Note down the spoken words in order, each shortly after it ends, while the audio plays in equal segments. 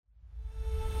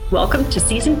Welcome to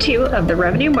Season 2 of the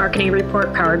Revenue Marketing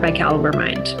Report powered by Caliber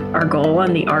Mind. Our goal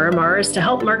on the RMR is to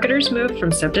help marketers move from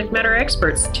subject matter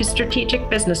experts to strategic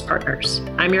business partners.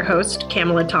 I'm your host,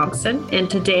 Kamala Thompson, and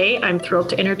today I'm thrilled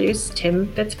to introduce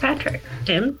Tim Fitzpatrick.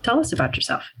 Tim, tell us about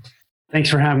yourself. Thanks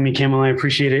for having me, Kamala. I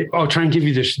appreciate it. I'll try and give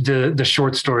you the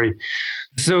short story.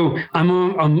 So I'm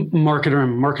a marketer,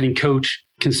 I'm a marketing coach,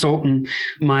 consultant.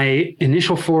 My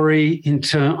initial foray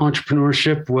into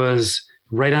entrepreneurship was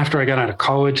right after I got out of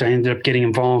college. I ended up getting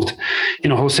involved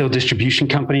in a wholesale distribution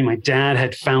company. My dad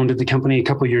had founded the company a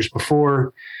couple of years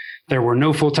before. There were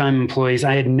no full-time employees.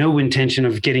 I had no intention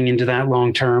of getting into that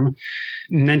long-term.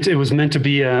 It was meant to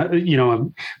be a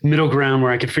middle ground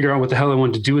where I could figure out what the hell I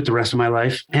wanted to do with the rest of my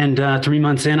life. And 3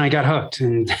 months in, I got hooked,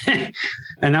 and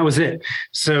and that was it.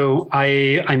 So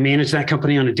I managed that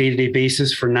company on a day-to-day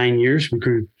basis for 9 years. We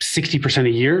grew 60% a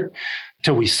year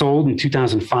till we sold in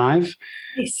 2005.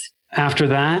 Nice. After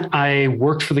that, I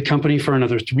worked for the company for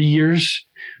another 3 years.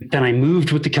 Then I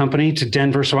moved with the company to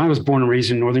Denver. So I was born and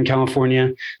raised in Northern California.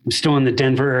 I'm still in the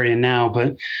Denver area now,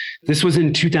 but this was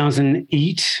in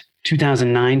 2008,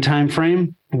 2009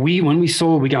 timeframe. When we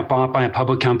sold, we got bought by a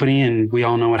public company, and we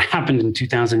all know what happened in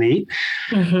 2008.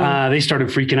 They started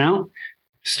freaking out,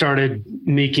 started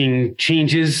making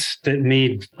changes that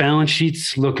made balance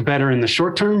sheets look better in the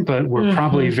short term, but were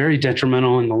probably very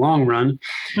detrimental in the long run.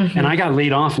 And I got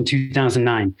laid off in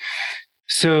 2009.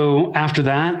 So after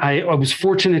that, I was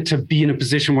fortunate to be in a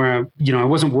position where, I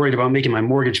wasn't worried about making my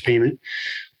mortgage payment.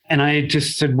 And I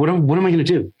just said, what am I going to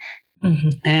do?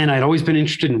 And I'd always been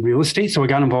interested in real estate. So I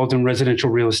got involved in residential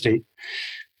real estate.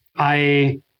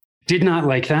 I did not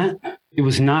like that. It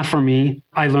was not for me.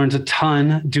 I learned a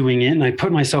ton doing it, and I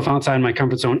put myself outside my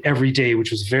comfort zone every day,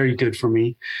 which was very good for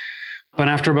me. But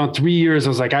after about 3 years, I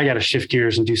was like, I got to shift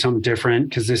gears and do something different,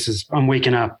 because I'm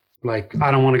waking up like, I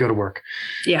don't want to go to work.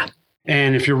 Yeah.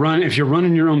 And if you're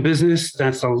running your own business,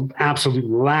 that's the absolute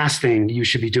last thing you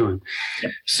should be doing.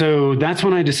 Yep. So that's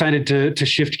when I decided to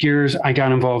shift gears. I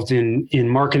got involved in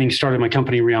marketing, started my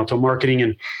company, Rialto Marketing.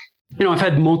 And, I've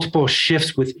had multiple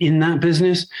shifts within that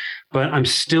business, but I'm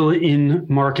still in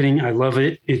marketing. I love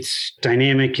it. It's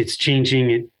dynamic. It's changing.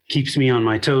 It keeps me on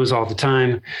my toes all the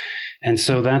time. And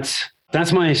so that's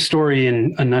my story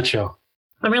in a nutshell.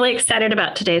 I'm really excited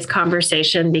about today's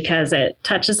conversation because it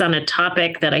touches on a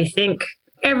topic that I think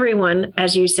everyone,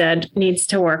 as you said, needs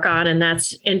to work on, and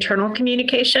that's internal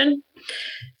communication.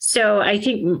 So I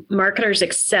think marketers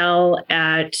excel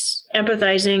at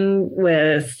empathizing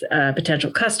with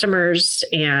potential customers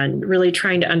and really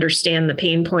trying to understand the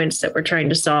pain points that we're trying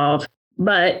to solve.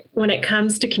 But when it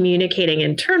comes to communicating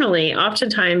internally,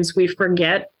 oftentimes we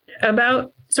forget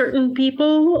about certain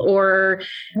people, or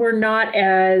we're not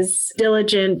as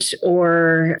diligent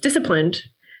or disciplined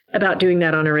about doing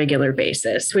that on a regular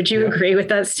basis. Would you agree with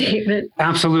that statement?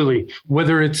 Absolutely.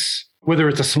 Whether it's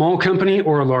a small company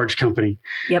or a large company.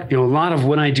 Yep. A lot of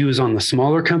what I do is on the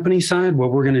smaller company side.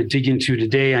 What we're going to dig into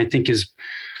today, I think, is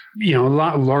a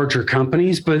lot larger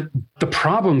companies, but the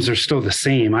problems are still the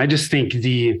same. I just think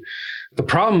the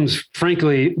problems,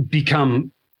 frankly,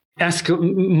 become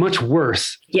much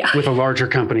worse with a larger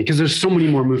company because there's so many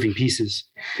more moving pieces.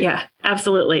 Yeah,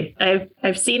 absolutely.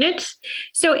 I've seen it.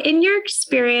 So in your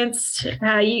experience,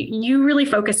 you really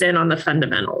focus in on the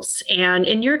fundamentals. And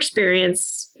in your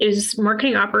experience, is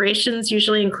marketing operations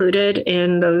usually included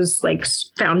in those like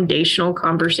foundational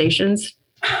conversations?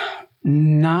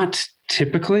 Not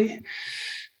typically.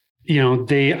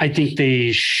 I think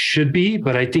they should be,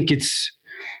 but I think it's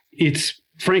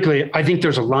frankly, I think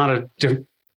there's a lot of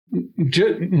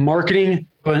marketing,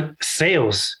 but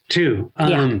sales too.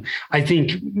 I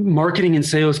think marketing and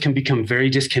sales can become very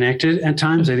disconnected at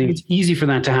times. I think it's easy for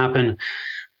that to happen.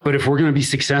 But if we're going to be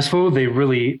successful,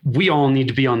 we all need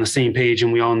to be on the same page,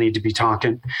 and we all need to be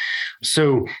talking.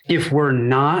 So if we're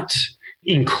not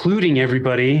including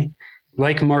everybody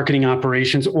like marketing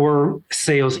operations or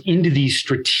sales into these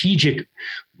strategic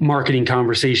marketing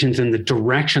conversations and the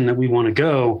direction that we want to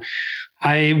go,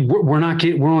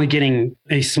 we're only getting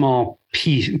a small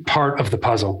part of the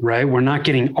puzzle, right? We're not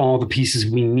getting all the pieces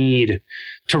we need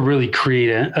to really create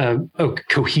a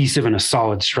cohesive and a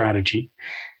solid strategy.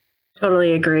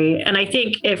 Totally agree. And I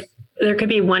think if there could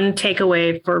be one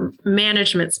takeaway for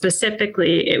management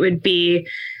specifically, it would be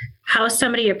how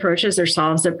somebody approaches or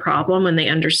solves a problem when they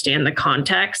understand the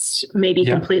context may be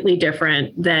completely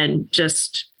different than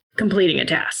just completing a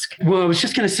task. Well, I was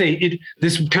just going to say,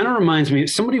 this kind of reminds me,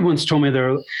 somebody once told me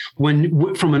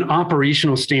from an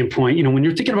operational standpoint, when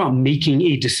you're thinking about making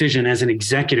a decision as an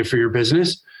executive for your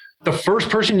business, the first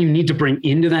person you need to bring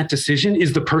into that decision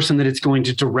is the person that it's going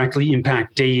to directly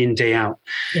impact day in, day out.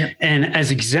 Yep. And as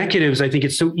executives, I think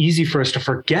it's so easy for us to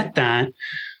forget that,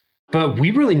 but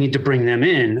we really need to bring them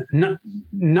in,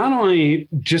 not only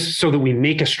just so that we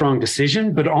make a strong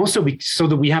decision, but also so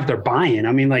that we have their buy-in.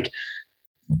 I mean, like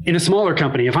in a smaller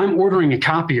company, if I'm ordering a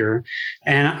copier,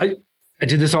 and I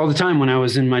did this all the time when I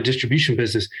was in my distribution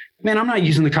business, man, I'm not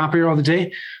using the copier all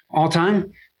the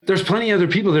time. There's plenty of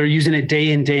other people that are using it day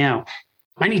in, day out.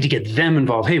 I need to get them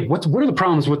involved. Hey, what are the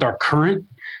problems with our current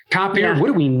copier? Yeah. What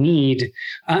do we need?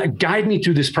 Guide me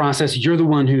through this process. You're the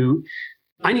one who,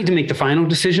 I need to make the final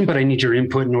decision, but I need your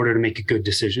input in order to make a good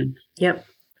decision. Yep.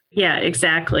 Yeah,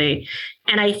 exactly.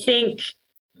 And I think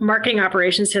marketing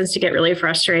operations tends to get really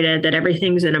frustrated that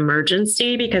everything's an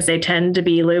emergency because they tend to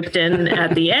be looped in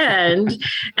at the end.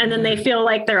 And then they feel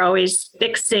like they're always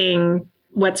fixing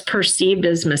what's perceived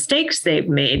as mistakes they've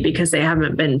made because they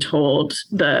haven't been told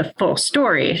the full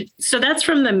story. So that's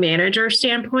from the manager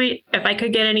standpoint. If I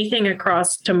could get anything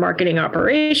across to marketing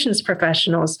operations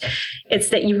professionals, it's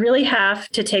that you really have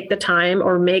to take the time,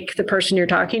 or make the person you're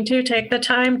talking to take the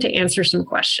time to answer some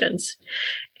questions.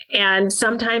 And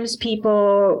sometimes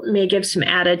people may give some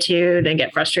attitude and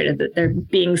get frustrated that they're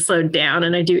being slowed down.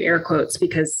 And I do air quotes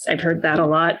because I've heard that a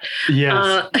lot.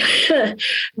 Yes.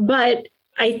 But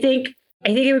I think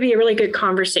it would be a really good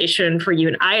conversation for you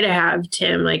and I to have,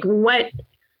 Tim. Like, what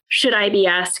should I be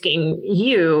asking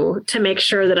you to make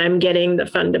sure that I'm getting the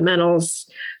fundamentals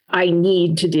I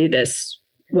need to do this,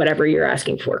 whatever you're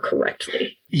asking for,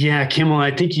 correctly? Yeah, Kimmel, I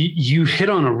think you hit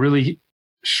on a really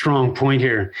strong point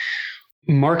here.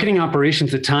 Marketing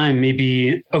operations at the time may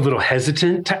be a little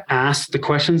hesitant to ask the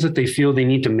questions that they feel they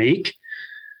need to make.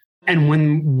 And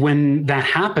when that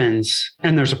happens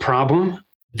and there's a problem,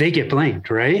 they get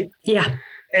blamed, right? Yeah.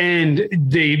 And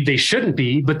they shouldn't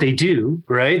be, but they do,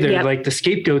 right? They're like the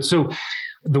scapegoat. So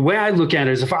the way I look at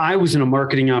it is, if I was in a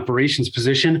marketing operations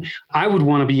position, I would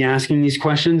want to be asking these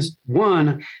questions.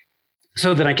 One,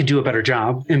 so that I could do a better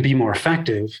job and be more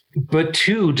effective. But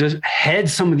two, just head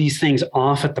some of these things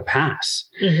off at the pass,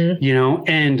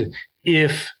 and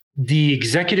if the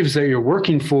executives that you're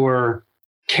working for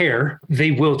care,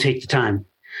 they will take the time,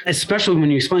 especially when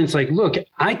you explain, it's like, look,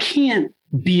 I can't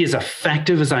be as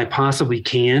effective as I possibly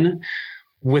can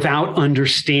without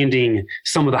understanding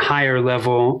some of the higher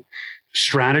level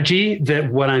strategy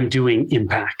that what I'm doing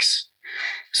impacts.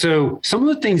 So some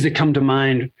of the things that come to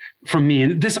mind from me,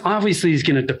 and this obviously is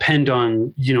going to depend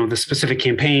on, the specific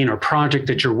campaign or project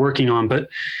that you're working on, but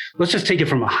let's just take it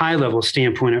from a high level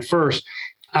standpoint at first.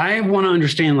 I want to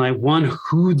understand, like, one,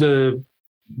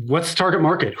 what's the target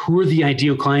market? Who are the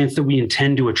ideal clients that we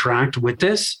intend to attract with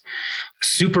this?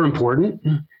 Super important.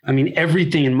 I mean,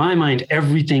 everything in my mind,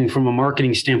 everything from a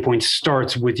marketing standpoint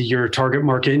starts with your target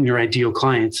market and your ideal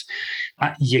clients.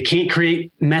 You can't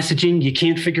create messaging. You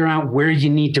can't figure out where you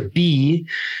need to be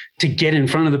to get in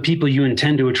front of the people you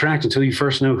intend to attract until you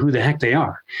first know who the heck they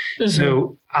are. Mm-hmm.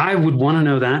 So I would want to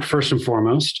know that first and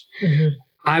foremost. Mm-hmm.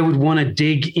 I would want to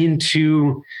dig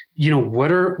into,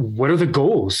 what are the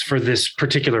goals for this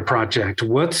particular project?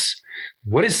 What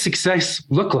does success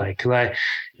look like? Like,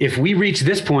 if we reach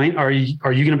this point, are you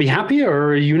going to be happy, or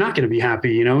are you not going to be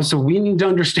happy? So we need to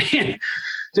understand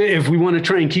if we want to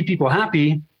try and keep people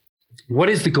happy, what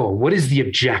is the goal? What is the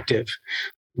objective?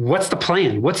 What's the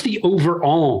plan? What's the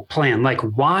overall plan? Like,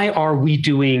 why are we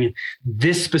doing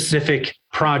this specific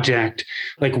project?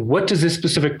 Like, what does this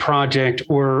specific project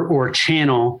or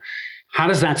channel, how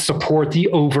does that support the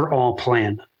overall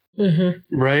plan?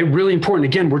 Mm-hmm. Right? Really important.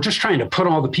 Again, we're just trying to put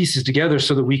all the pieces together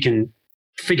so that we can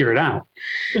figure it out.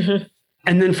 Mm-hmm.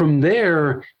 And then from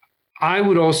there, I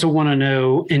would also want to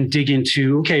know and dig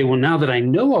into, okay, well, now that I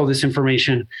know all this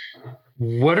information,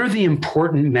 what are the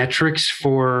important metrics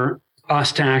for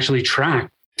us to actually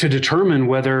track to determine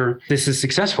whether this is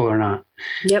successful or not?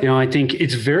 Yep. I think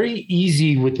it's very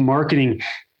easy with marketing.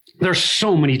 There's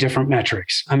so many different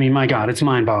metrics. I mean, my God, it's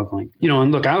mind boggling.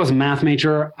 And look, I was a math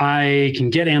major. I can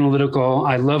get analytical.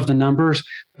 I love the numbers,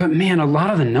 but man, a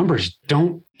lot of the numbers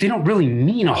don't really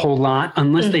mean a whole lot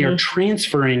unless mm-hmm. they are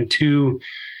transferring to,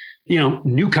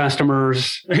 new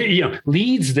customers,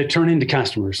 leads that turn into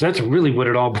customers. That's really what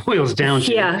it all boils down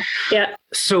to. Yeah. Yeah.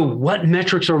 So what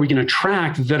metrics are we going to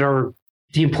track that are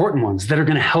the important ones that are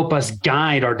going to help us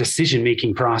guide our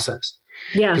decision-making process?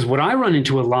 Yeah. Because what I run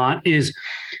into a lot is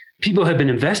people have been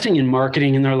investing in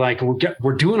marketing and they're like,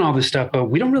 we're doing all this stuff, but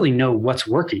we don't really know what's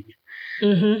working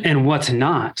mm-hmm. and what's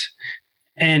not.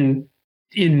 And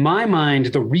in my mind,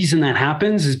 the reason that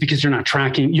happens is because you're not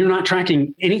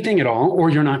tracking anything at all, or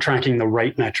you're not tracking the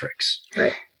right metrics.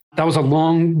 Right. That was a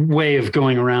long way of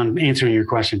going around answering your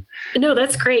question. No,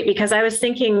 that's great, because I was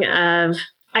thinking of,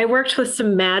 I worked with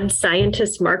some mad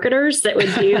scientist marketers that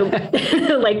would do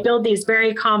like build these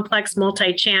very complex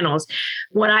multi-channels.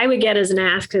 What I would get as an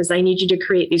ask is, I need you to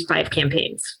create these 5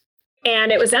 campaigns.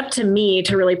 And it was up to me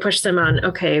to really push them on,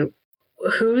 okay,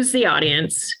 who's the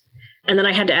audience? And then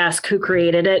I had to ask who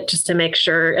created it, just to make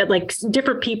sure, like,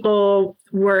 different people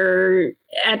were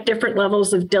at different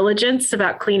levels of diligence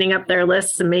about cleaning up their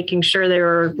lists and making sure they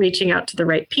were reaching out to the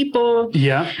right people.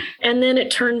 Yeah. And then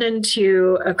it turned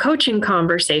into a coaching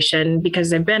conversation,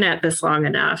 because I've been at this long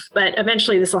enough. But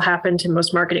eventually this will happen to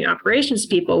most marketing operations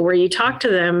people, where you talk to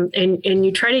them and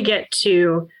you try to get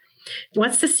to,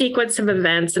 what's the sequence of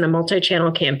events in a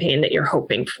multi-channel campaign that you're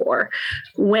hoping for?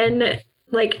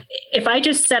 Like, if I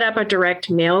just set up a direct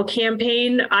mail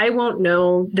campaign, I won't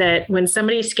know that when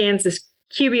somebody scans this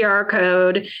QBR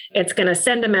code, it's going to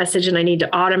send a message and I need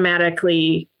to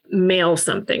automatically mail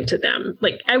something to them.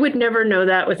 Like, I would never know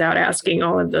that without asking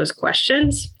all of those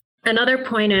questions. Another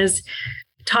point is,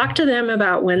 talk to them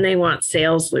about when they want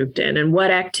sales looped in and what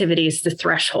activity is the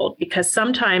threshold, because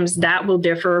sometimes that will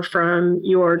differ from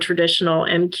your traditional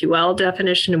MQL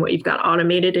definition and what you've got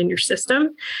automated in your system.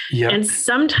 Yep. And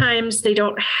sometimes they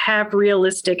don't have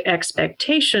realistic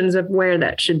expectations of where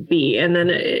that should be. And then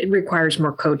it requires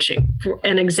more coaching.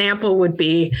 An example would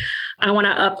be, I want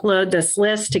to upload this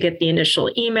list to get the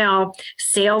initial email.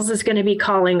 Sales is going to be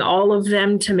calling all of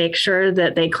them to make sure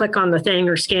that they click on the thing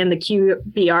or scan the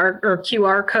QBR or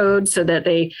QR code, so that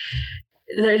the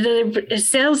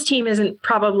sales team isn't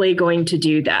probably going to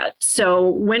do that. So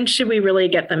when should we really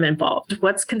get them involved?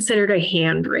 What's considered a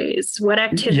hand raise? What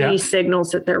activity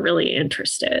signals that they're really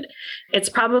interested? It's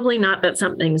probably not that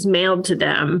something's mailed to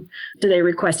them. Do they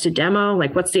request a demo?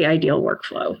 Like, what's the ideal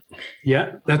workflow?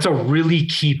 Yeah, that's a really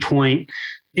key point.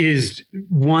 Is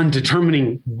one,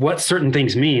 determining what certain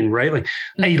things mean, right? Like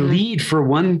a lead for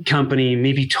one company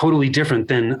may be totally different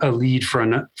than a lead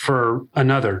for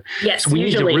another. Yes, so we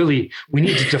usually.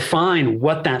 need to define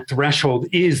what that threshold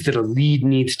is that a lead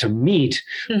needs to meet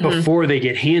before they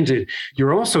get handed.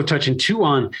 You're also touching too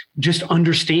on just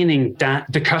understanding that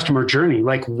the customer journey,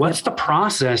 like what's the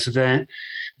process that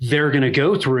they're going to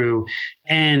go through.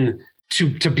 And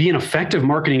to be an effective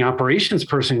marketing operations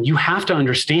person, you have to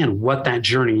understand what that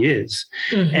journey is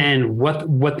and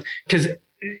because,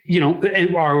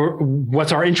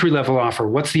 what's our entry level offer?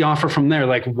 What's the offer from there?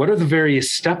 Like, what are the various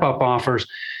step up offers?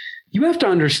 You have to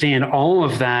understand all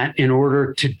of that in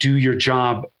order to do your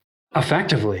job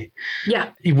effectively. Yeah.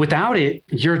 Without it,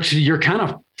 you're kind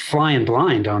of flying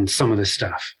blind on some of this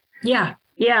stuff. Yeah.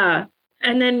 Yeah.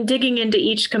 And then digging into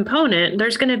each component,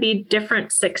 there's going to be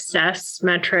different success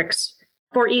metrics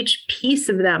for each piece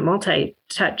of that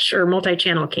multi-touch or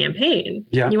multi-channel campaign.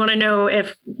 Yeah. You want to know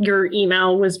if your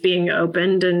email was being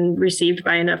opened and received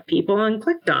by enough people and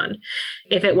clicked on.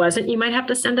 If it wasn't, you might have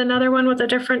to send another one with a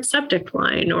different subject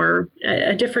line or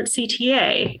a different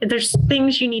CTA. There's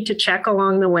things you need to check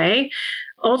along the way.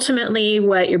 Ultimately,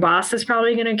 what your boss is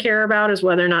probably going to care about is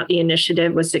whether or not the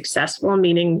initiative was successful,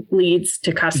 meaning leads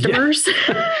to customers.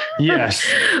 Yeah. Yes.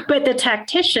 But the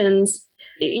tacticians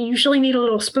usually need a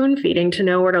little spoon feeding to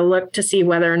know where to look to see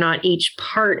whether or not each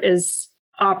part is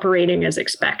operating as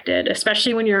expected,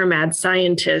 especially when you're a mad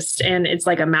scientist and it's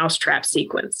like a mousetrap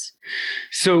sequence.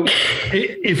 So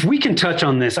if we can touch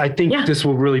on this, I think this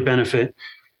will really benefit.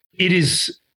 It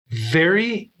is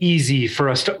very easy for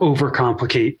us to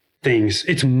overcomplicate things.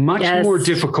 It's much more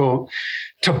difficult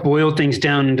to boil things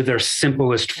down into their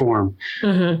simplest form.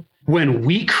 When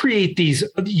we create these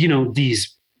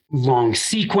long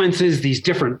sequences, these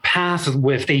different paths,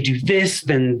 if they do this,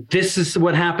 then this is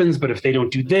what happens. But if they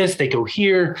don't do this, they go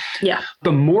here. Yeah.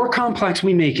 The more complex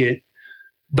we make it,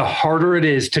 the harder it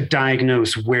is to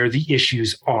diagnose where the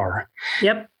issues are.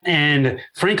 Yep. And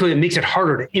frankly, it makes it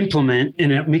harder to implement,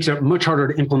 and it makes it much harder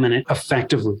to implement it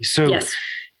effectively. So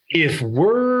if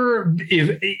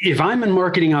I'm in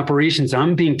marketing operations,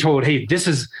 I'm being told, hey, this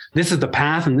is the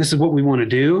path and this is what we want to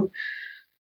do.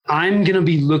 I'm going to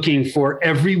be looking for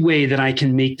every way that I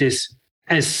can make this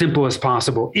as simple as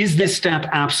possible. Is this step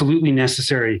absolutely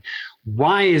necessary?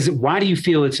 Why do you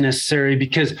feel it's necessary?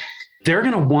 Because they're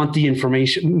going to want the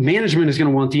information. Management is going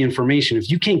to want the information. If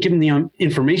you can't give them the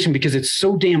information because it's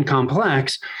so damn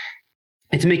complex,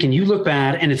 it's making you look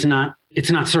bad and it's not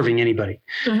serving anybody.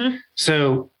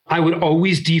 So I would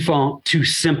always default to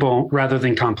simple rather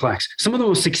than complex. Some of the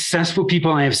most successful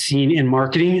people I have seen in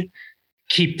marketing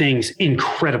keep things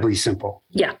incredibly simple.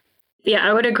 Yeah. Yeah,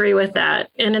 I would agree with that.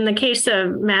 And in the case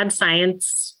of mad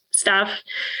science stuff,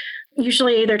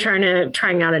 Usually they're trying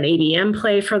out an ABM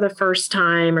play for the first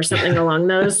time or something along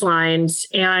those lines.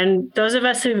 And those of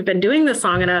us who've been doing this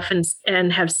long enough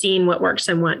and have seen what works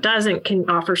and what doesn't can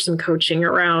offer some coaching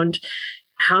around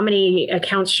how many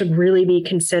accounts should really be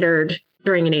considered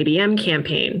during an ABM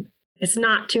campaign. It's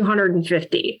not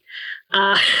 250.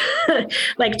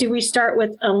 Like, do we start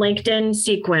with a LinkedIn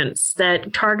sequence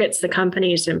that targets the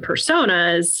companies and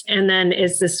personas? And then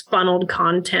is this funneled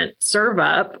content serve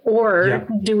up? Or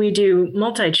do we do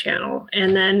multi-channel?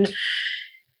 And then,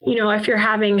 if you're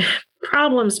having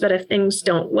problems, but if things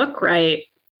don't look right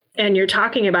and you're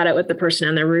talking about it with the person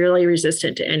and they're really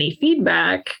resistant to any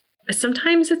feedback,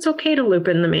 sometimes it's okay to loop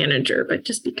in the manager, but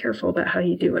just be careful about how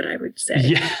you do it, I would say.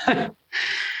 Yeah.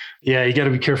 Yeah, you got to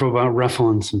be careful about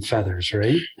ruffling some feathers,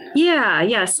 right?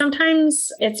 Yeah.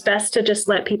 Sometimes it's best to just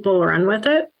let people run with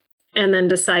it and then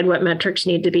decide what metrics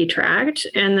need to be tracked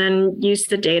and then use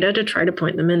the data to try to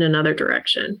point them in another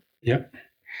direction. Yep.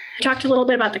 We talked a little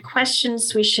bit about the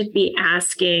questions we should be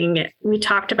asking. We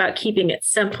talked about keeping it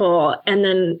simple. And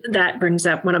then that brings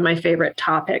up one of my favorite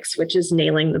topics, which is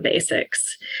nailing the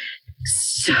basics.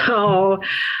 So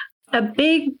a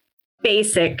big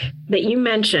basic that you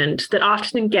mentioned that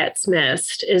often gets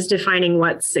missed is defining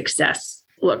what success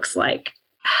looks like.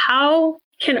 How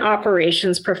can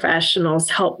operations professionals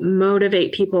help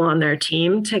motivate people on their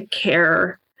team to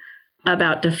care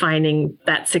about defining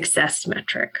that success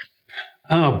metric?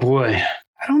 Oh boy.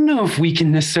 I don't know if we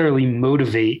can necessarily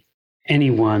motivate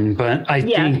anyone, but I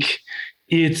think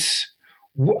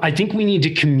we need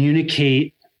to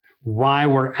communicate why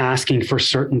we're asking for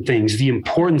certain things, the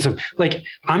importance of, like,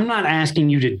 I'm not asking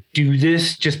you to do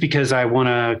this just because I want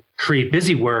to create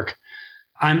busy work.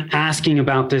 I'm asking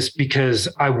about this because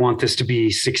I want this to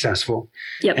be successful.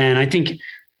 Yep.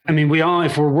 And we all,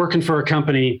 if we're working for a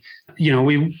company,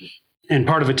 and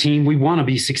part of a team, we want to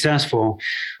be successful.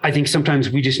 I think sometimes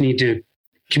we just need to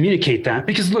communicate that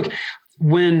because look,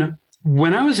 when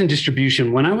I was in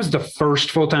distribution, when I was the first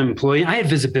full-time employee, I had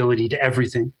visibility to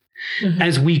everything. Mm-hmm.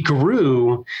 As we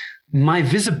grew, my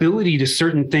visibility to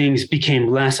certain things became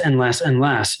less and less and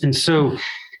less. And so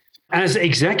as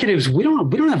executives, we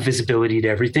don't have visibility to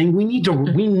everything. We need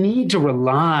to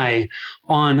rely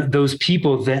on those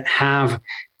people that have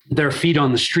their feet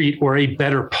on the street or a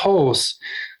better pulse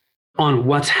on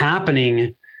what's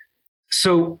happening.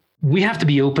 So we have to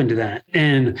be open to that.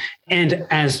 And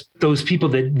as those people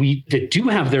that do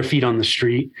have their feet on the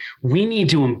street, we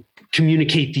need to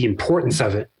communicate the importance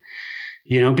of it.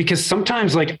 Because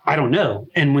sometimes, like, I don't know.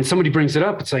 And when somebody brings it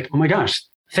up, it's like, oh my gosh,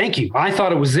 thank you. I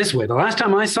thought it was this way. The last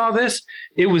time I saw this,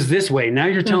 it was this way. Now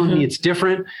you're telling me it's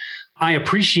different. I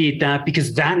appreciate that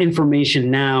because that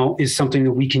information now is something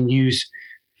that we can use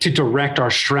to direct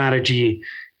our strategy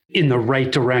in the right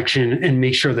direction and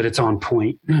make sure that it's on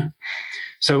point.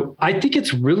 So I think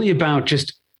it's really about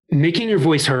just making your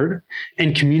voice heard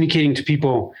and communicating to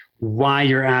people why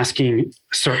you're asking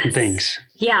certain things.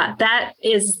 Yeah, that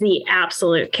is the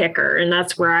absolute kicker. And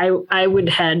that's where I would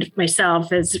head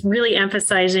myself, is really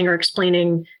emphasizing or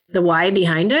explaining the why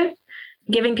behind it,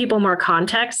 giving people more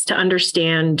context to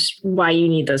understand why you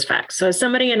need those facts. So as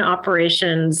somebody in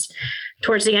operations,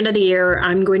 towards the end of the year,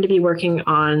 I'm going to be working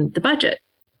on the budget.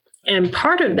 And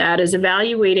part of that is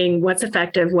evaluating what's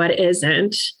effective, what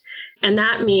isn't. And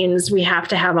that means we have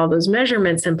to have all those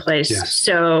measurements in place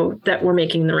so that we're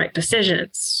making the right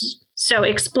decisions. So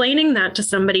explaining that to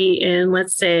somebody in,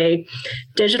 let's say,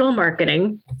 digital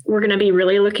marketing, we're going to be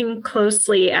really looking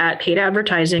closely at paid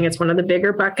advertising. It's one of the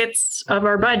bigger buckets of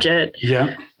our budget.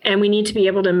 Yeah. And we need to be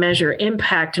able to measure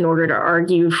impact in order to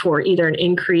argue for either an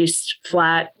increased,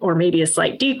 flat, or maybe a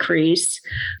slight decrease.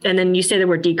 And then you say the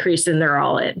word decrease and they're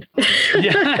all in.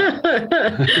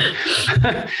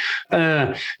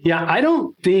 I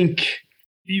don't think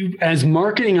as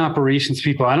marketing operations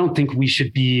people, I don't think we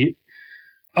should be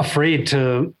afraid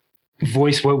to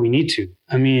voice what we need to.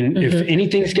 I mean, if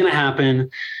anything's going to happen,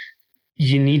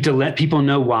 you need to let people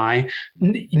know why.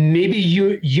 Maybe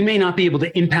you may not be able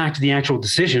to impact the actual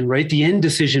decision, right? The end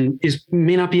decision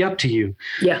may not be up to you.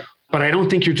 Yeah. But I don't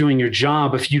think you're doing your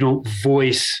job if you don't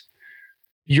voice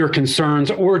your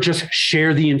concerns or just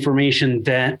share the information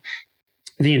that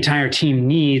the entire team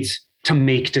needs to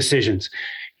make decisions.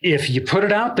 If you put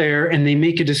it out there and they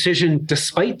make a decision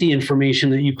despite the information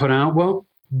that you put out, well,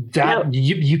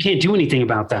 you can't do anything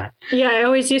about that. Yeah, I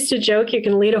always used to joke, you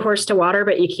can lead a horse to water,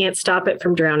 but you can't stop it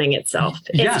from drowning itself.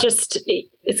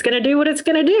 It's going to do what it's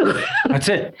going to do. That's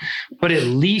it. But at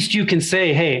least you can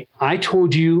say, hey, I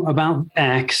told you about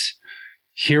X.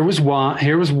 Here was why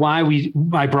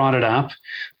I brought it up.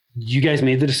 You guys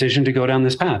made the decision to go down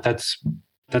this path. That's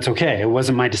that's okay. It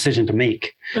wasn't my decision to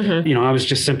make. Mm-hmm. I was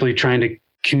just simply trying to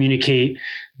communicate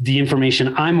the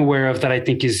information I'm aware of that I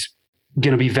think is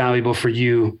going to be valuable for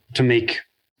you to make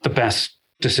the best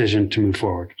decision to move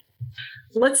forward.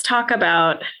 Let's talk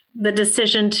about the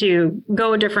decision to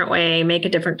go a different way, make a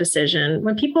different decision.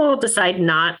 When people decide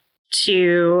not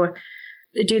to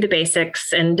do the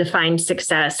basics and define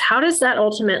success, how does that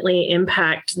ultimately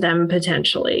impact them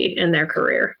potentially in their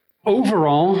career?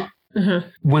 Overall, mm-hmm.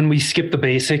 when we skip the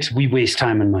basics, we waste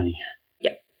time and money.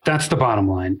 Yep. That's the bottom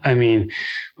line. I mean,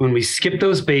 when we skip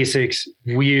those basics,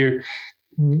 we're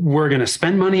going to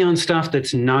spend money on stuff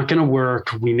that's not going to work.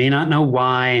 We may not know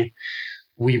why.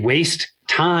 We waste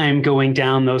time going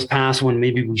down those paths when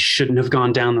maybe we shouldn't have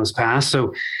gone down those paths.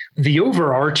 So the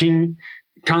overarching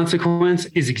consequence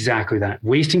is exactly that: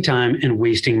 wasting time and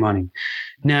wasting money.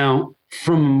 Now,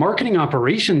 from a marketing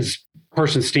operations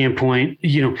person standpoint,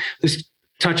 this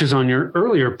touches on your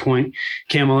earlier point,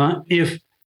 Kamala. If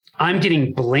I'm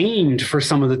getting blamed for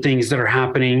some of the things that are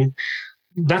happening,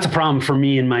 that's a problem for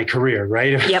me in my career,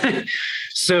 right? Yep.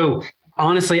 So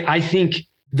honestly, I think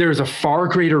there's a far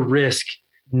greater risk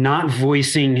not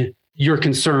voicing your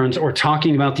concerns or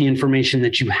talking about the information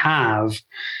that you have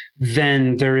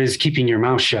than there is keeping your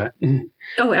mouth shut.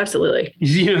 Oh, absolutely.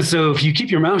 So if you keep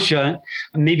your mouth shut,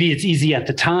 maybe it's easy at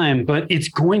the time, but it's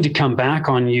going to come back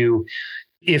on you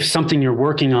if something you're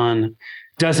working on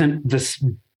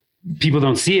people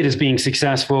don't see it as being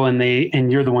successful,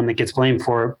 and you're the one that gets blamed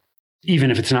for it,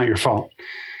 even if it's not your fault.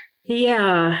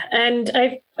 Yeah. And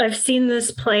I've seen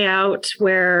this play out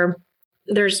where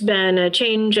there's been a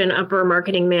change in upper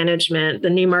marketing management. The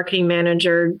new marketing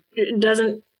manager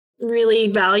doesn't really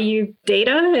value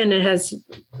data, and it has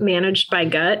managed by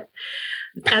gut.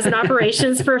 As an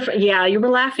operations you were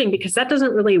laughing because that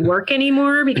doesn't really work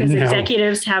anymore, because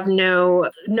executives have no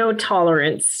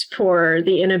tolerance for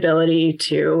the inability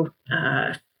to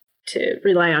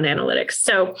rely on analytics.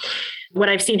 So what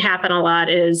I've seen happen a lot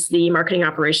is the marketing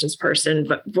operations person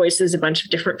voices a bunch of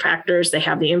different factors. They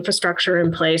have the infrastructure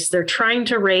in place. They're trying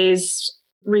to raise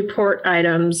report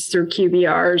items through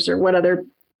QBRs or what other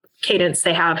cadence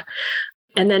they have.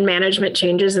 And then management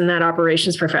changes, and that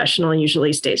operations professional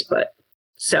usually stays put.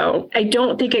 So I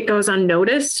don't think it goes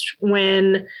unnoticed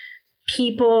when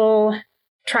people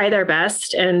try their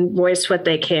best and voice what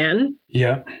they can.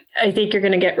 Yeah. I think you're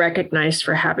going to get recognized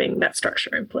for having that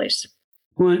structure in place.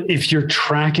 Well, if you're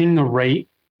tracking the right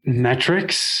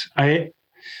metrics,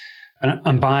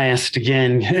 I'm biased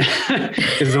again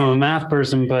because I'm a math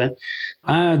person, but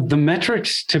the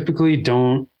metrics typically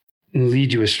don't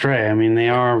lead you astray. I mean, they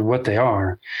are what they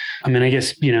are. I mean, I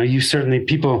guess,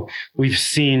 we've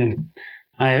seen,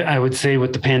 I would say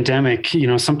with the pandemic,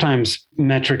 sometimes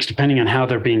metrics, depending on how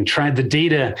they're being tried, the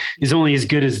data is only as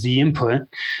good as the input,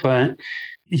 but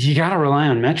you got to rely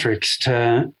on metrics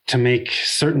to make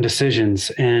certain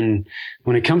decisions. And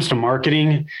when it comes to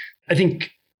marketing, I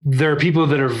think there are people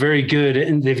that are very good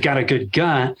and they've got a good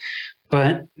gut,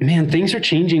 but man, things are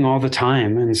changing all the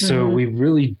time. And so we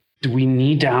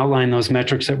need to outline those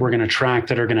metrics that we're going to track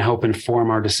that are going to help inform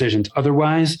our decisions.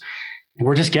 Otherwise,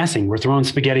 we're just guessing. We're throwing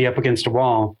spaghetti up against a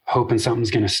wall, hoping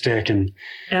something's going to stick. And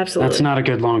absolutely, that's not a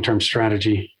good long-term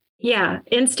strategy. Yeah.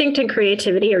 Instinct and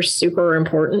creativity are super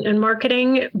important in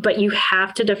marketing, but you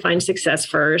have to define success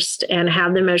first and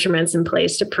have the measurements in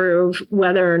place to prove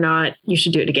whether or not you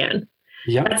should do it again.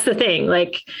 Yeah. That's the thing.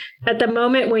 Like at the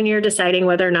moment when you're deciding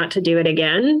whether or not to do it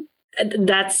again,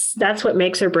 that's what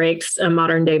makes or breaks a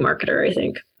modern day marketer, I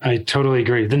think. I totally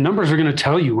agree. The numbers are going to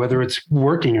tell you whether it's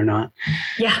working or not.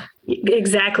 Yeah,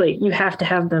 exactly. You have to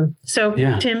have them. So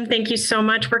Tim, thank you so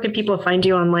much. Where can people find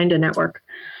you online to network?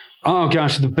 Oh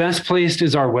gosh, the best place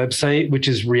is our website, which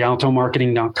is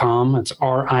rialtomarketing.com. It's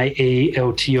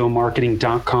RIALTO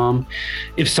marketing.com.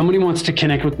 If somebody wants to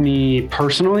connect with me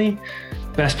personally,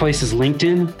 best place is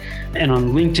LinkedIn. And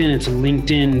on LinkedIn, it's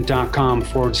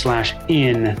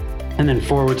linkedin.com/in and then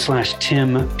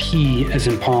 /Tim P as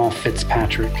in Paul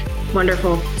Fitzpatrick.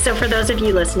 Wonderful. So for those of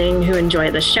you listening who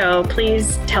enjoy the show,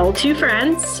 please tell 2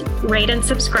 friends, rate and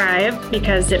subscribe,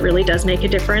 because it really does make a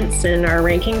difference in our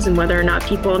rankings and whether or not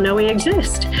people know we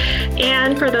exist.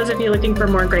 And for those of you looking for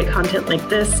more great content like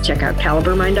this, check out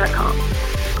calibermind.com.